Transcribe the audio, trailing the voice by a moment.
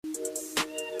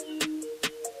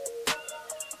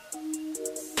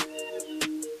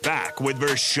back with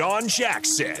Vershawn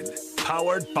Jackson,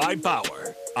 powered by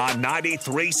Bauer, on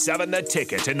 93.7 The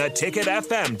Ticket and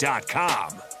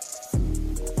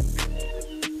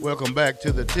theticketfm.com. Welcome back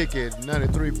to The Ticket,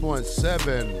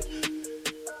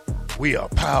 93.7. We are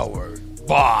powered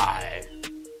by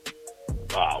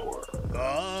Bauer.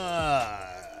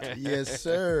 Yes,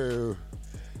 sir.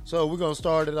 So we're going to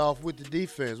start it off with the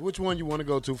defense. Which one you want to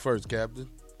go to first, Captain?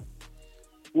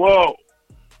 Well,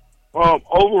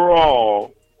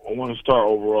 overall, I want to start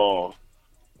overall.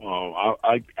 I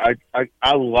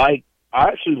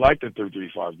actually like the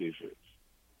 3-3-5 defense.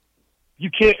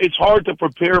 It's hard to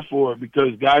prepare for it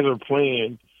because guys are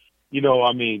playing,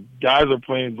 guys are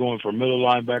playing going from middle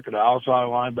linebacker to outside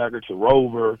linebacker to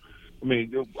rover.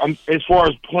 As far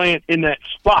as playing in that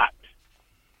spot,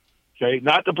 okay,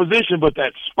 not the position, but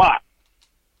that spot.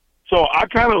 So I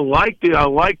kind of liked it. I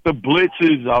like the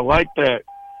blitzes. I like that.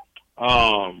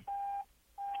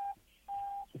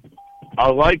 I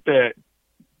like that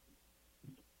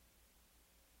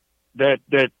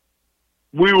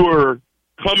we were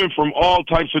coming from all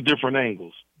types of different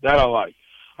angles. That I like.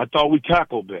 I thought we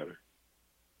tackled better.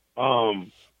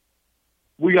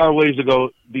 We got a ways to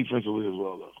go defensively as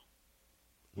well, though.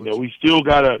 We still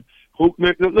got to.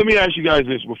 Let me ask you guys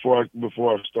this before I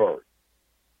start.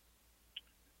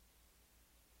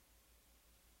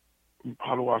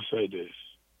 How do I say this?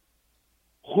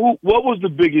 What was the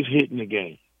biggest hit in the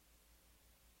game?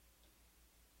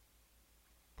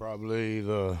 Probably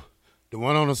the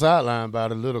one on the sideline by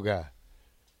the little guy.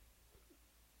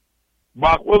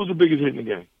 Bach, what was the biggest hit in the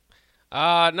game?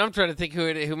 Now I'm trying to think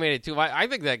who made it too. I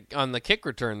think that on the kick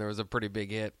return there was a pretty big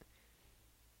hit.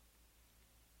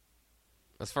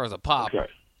 As far as a pop. Okay.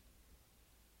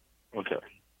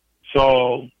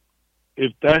 So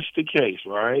if that's the case,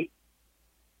 right?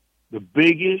 The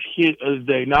biggest hit of the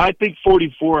day. Now I think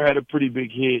 44 had a pretty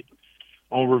big hit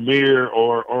on Ramir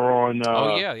or on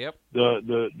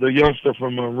the youngster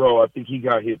from Monroe. I think he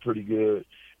got hit pretty good.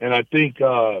 And I think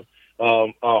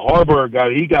Harburg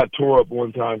got tore up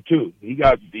one time too. He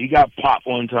got popped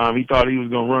one time. He thought he was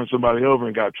gonna run somebody over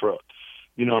and got trucked.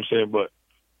 You know what I'm saying? But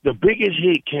the biggest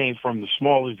hit came from the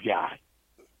smallest guy.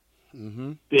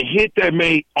 Mm-hmm. The hit that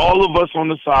made all of us on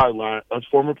the sideline, us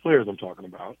former players I'm talking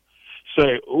about,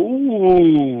 say,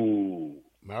 ooh.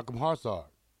 Malcolm Hartzog.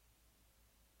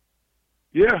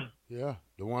 Yeah. Yeah,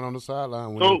 the one on the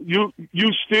sideline. So you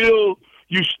still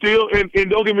and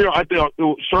don't get me wrong, I think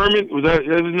Sherman, was that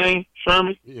his name?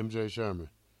 Sherman? MJ Sherman.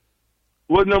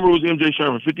 What number was MJ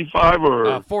Sherman? 55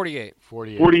 or 48.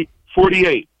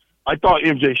 48. I thought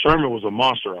MJ Sherman was a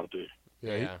monster out there.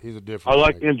 Yeah. He's a different. I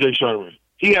like MJ Sherman.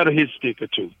 He had a hit stick or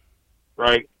two,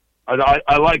 right?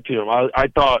 I liked him. I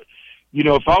thought,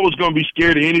 if I was going to be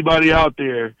scared of anybody out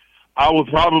there, I would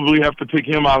probably have to pick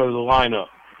him out of the lineup.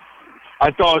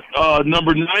 I thought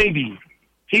number 90,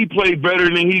 he played better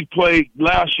than he played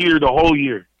last year, the whole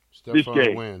year. This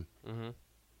game. Win. Mm-hmm.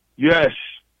 Yes.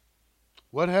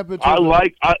 What happened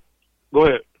to Go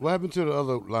ahead. What happened to the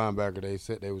other linebacker they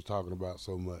said they was talking about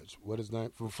so much? What is his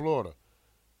name? From Florida.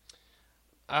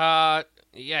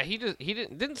 He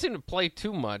didn't seem to play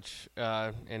too much,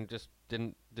 and just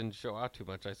didn't show out too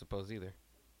much, I suppose, either.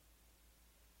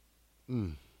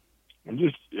 Mm. I'm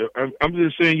just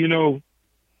saying,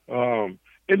 and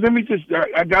let me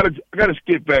I gotta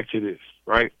skip back to this,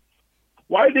 right?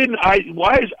 Why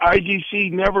is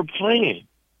IGC never playing?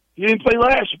 He didn't play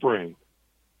last spring.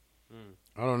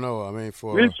 I don't know. I mean,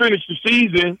 we didn't finish the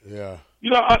season. Yeah.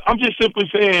 I'm just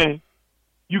simply saying,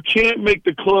 you can't make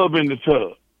the club in the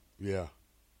tub. Yeah.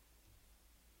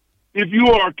 If you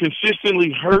are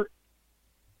consistently hurt,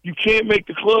 you can't make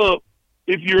the club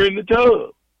if you're in the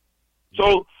tub.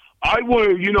 So I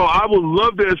would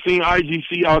love to have seen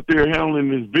IGC out there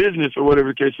handling his business or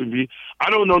whatever the case may be. I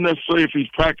don't know necessarily if he's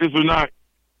practiced or not.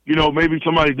 Maybe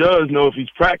somebody does know if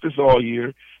he's practiced all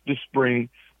year this spring,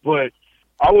 but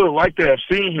I would have liked to have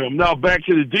seen him. Now, back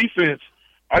to the defense,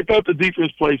 I thought the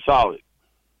defense played solid.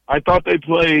 I thought they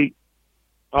played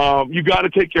you got to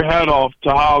take your hat off to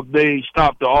how they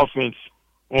stopped the offense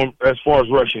as far as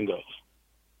rushing goes.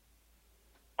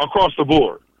 Across the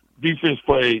board, defense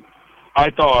played, I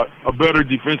thought, a better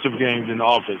defensive game than the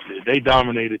offense did. They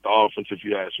dominated the offense, if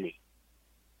you ask me.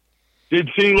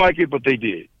 Didn't seem like it, but they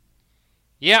did.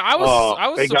 Yeah, I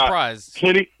was surprised.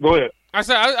 Kenny, go ahead.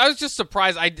 I was just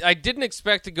surprised. I didn't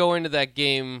expect to go into that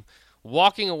game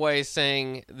walking away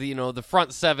saying the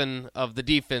front seven of the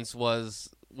defense was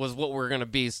what we're going to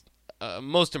be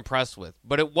most impressed with,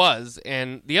 but it was.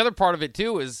 And the other part of it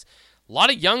too is A lot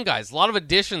of young guys, a lot of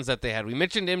additions that they had. We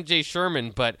mentioned MJ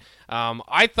Sherman, but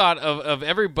I thought of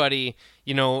everybody,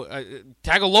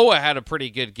 Tagaloa had a pretty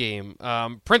good game.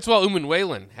 Princewell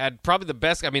Umunwalen had probably the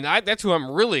best. I mean, that's who I'm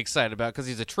really excited about because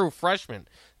he's a true freshman.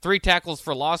 3 tackles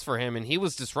for loss for him, and he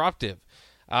was disruptive.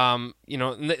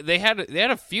 They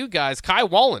had a few guys. Kai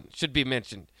Wallen should be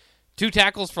mentioned. 2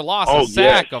 tackles for loss, a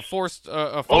sack, a forced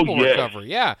a fumble recovery.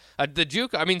 Yeah, the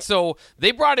juke. I mean, so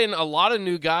they brought in a lot of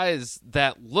new guys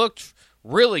that looked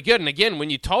really good. And again, when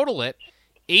you total it,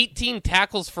 18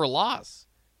 tackles for loss.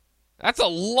 That's a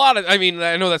lot of. I mean,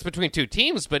 I know that's between 2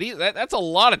 teams, but that's a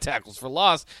lot of tackles for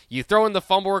loss. You throw in the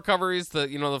fumble recoveries,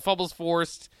 the fumbles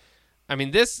forced. I mean,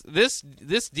 this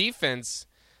defense.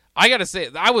 I got to say,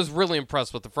 I was really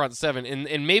impressed with the front 7,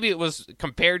 and maybe it was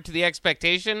compared to the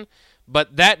expectation.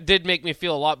 But that did make me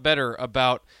feel a lot better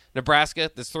about Nebraska,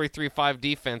 this 3-3-5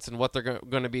 defense, and what they're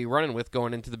going to be running with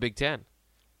going into the Big Ten.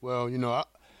 Well,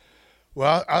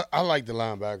 I like the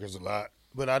linebackers a lot,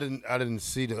 but I didn't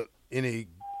see any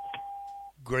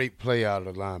great play out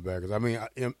of the linebackers. I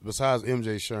mean, besides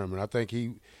MJ Sherman, I think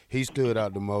he stood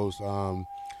out the most. I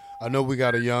know we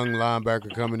got a young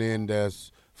linebacker coming in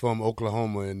that's from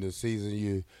Oklahoma in the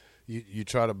season. You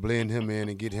try to blend him in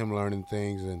and get him learning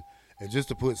things and just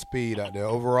to put speed out there.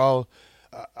 Overall,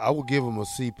 I would give them a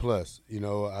C+.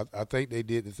 I think they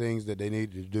did the things that they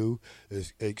needed to do,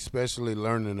 especially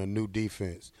learning a new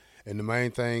defense. And the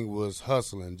main thing was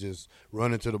hustling, just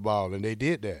running to the ball, and they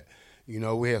did that.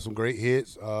 We had some great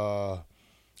hits. I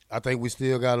think we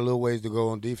still got a little ways to go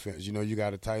on defense. You got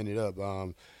to tighten it up.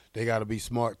 They got to be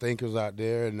smart thinkers out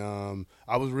there. And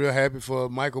I was real happy for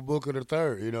Michael Booker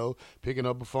III, picking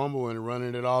up a fumble and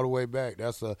running it all the way back.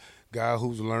 That's a guy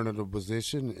who's learning the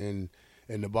position,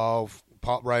 and the ball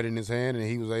popped right in his hand, and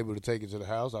he was able to take it to the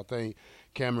house. I think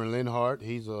Cameron Linhart,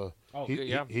 he's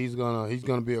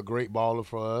gonna be a great baller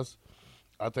for us.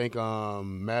 I think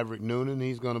Maverick Noonan,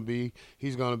 he's gonna be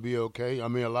okay. I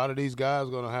mean, a lot of these guys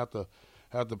are gonna have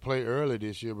to play early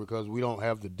this year because we don't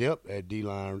have the depth at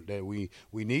D-line that we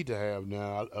need to have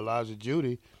now. Elijah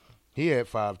Judy, he had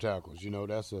 5 tackles.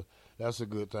 That's a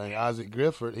good thing. Isaac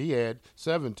Griffith, he had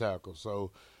 7 tackles.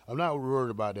 So I'm not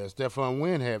worried about that. Stephon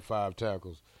Wynn had 5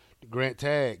 tackles. Grant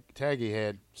Taggy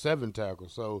had 7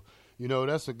 tackles. So,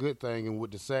 that's a good thing. And with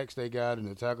the sacks they got and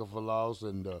the tackle for loss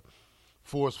and the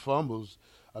forced fumbles,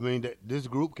 I mean, this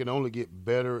group can only get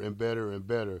better and better and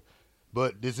better.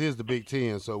 But this is the Big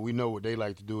Ten, so we know what they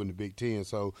like to do in the Big Ten.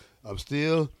 So I'm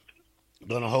still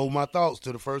going to hold my thoughts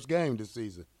to the first game this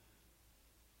season.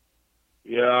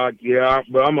 Yeah,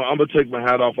 but I'm gonna take my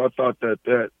hat off. I thought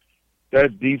that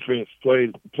defense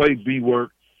played B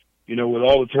work, with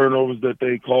all the turnovers that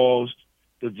they caused,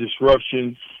 the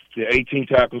disruption, the 18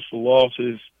 tackles for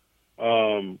losses.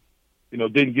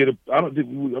 Didn't get I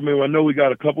know we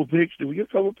got a couple picks. Did we get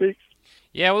a couple picks?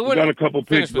 Yeah, we got a couple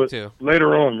picks, but 2.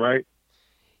 Later on, right?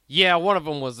 Yeah, one of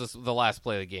them was the last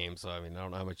play of the game. So I mean, I don't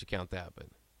know how much you count that, but.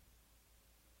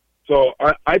 So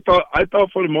I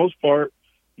thought for the most part,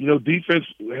 defense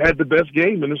had the best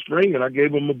game in the spring, and I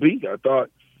gave them a B. I thought,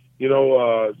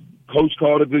 Coach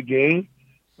called a good game.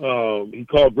 He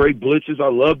called great blitzes. I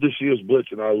love to see us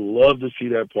blitzing. I love to see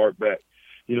that part back.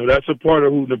 That's a part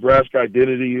of who Nebraska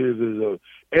identity is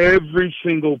every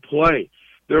single play.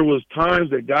 There was times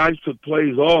that guys took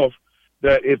plays off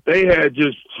that if they had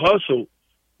just hustled,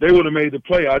 they would have made the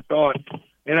play. I thought,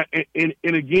 and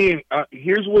again,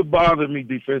 here's what bothered me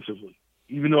defensively.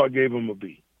 Even though I gave them a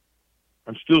B,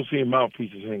 I'm still seeing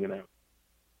mouthpieces hanging out.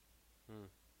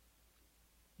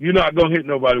 You're not gonna hit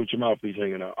nobody with your mouthpiece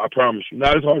hanging out. I promise you.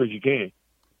 Not as hard as you can.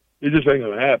 It just ain't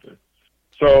gonna happen.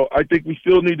 So I think we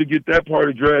still need to get that part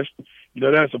addressed.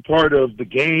 That's a part of the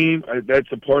game.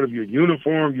 That's a part of your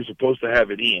uniform. You're supposed to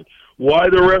have it in. Why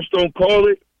the refs don't call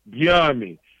it, beyond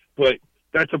me. But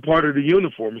that's a part of the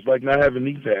uniform. It's like not having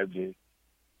knee pads in.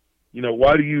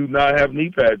 Why do you not have knee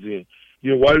pads in?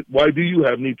 Why do you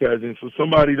have knee pads in? So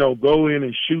somebody don't go in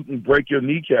and shoot and break your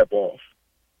kneecap off.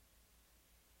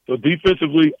 So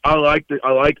defensively, I like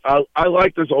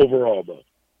this overall though.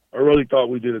 I really thought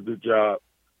we did a good job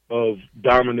of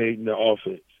dominating the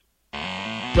offense.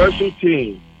 Special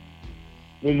team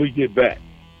when we get back.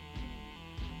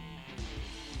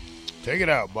 Take it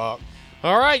out, Bob.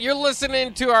 All right, you're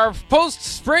listening to our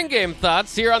post-spring game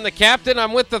thoughts here on The Captain.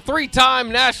 I'm with the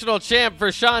 3-time national champ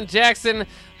for Sean Jackson,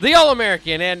 the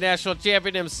All-American and national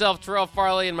champion himself, Terrell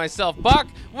Farley, and myself, Buck.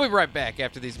 We'll be right back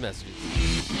after these messages.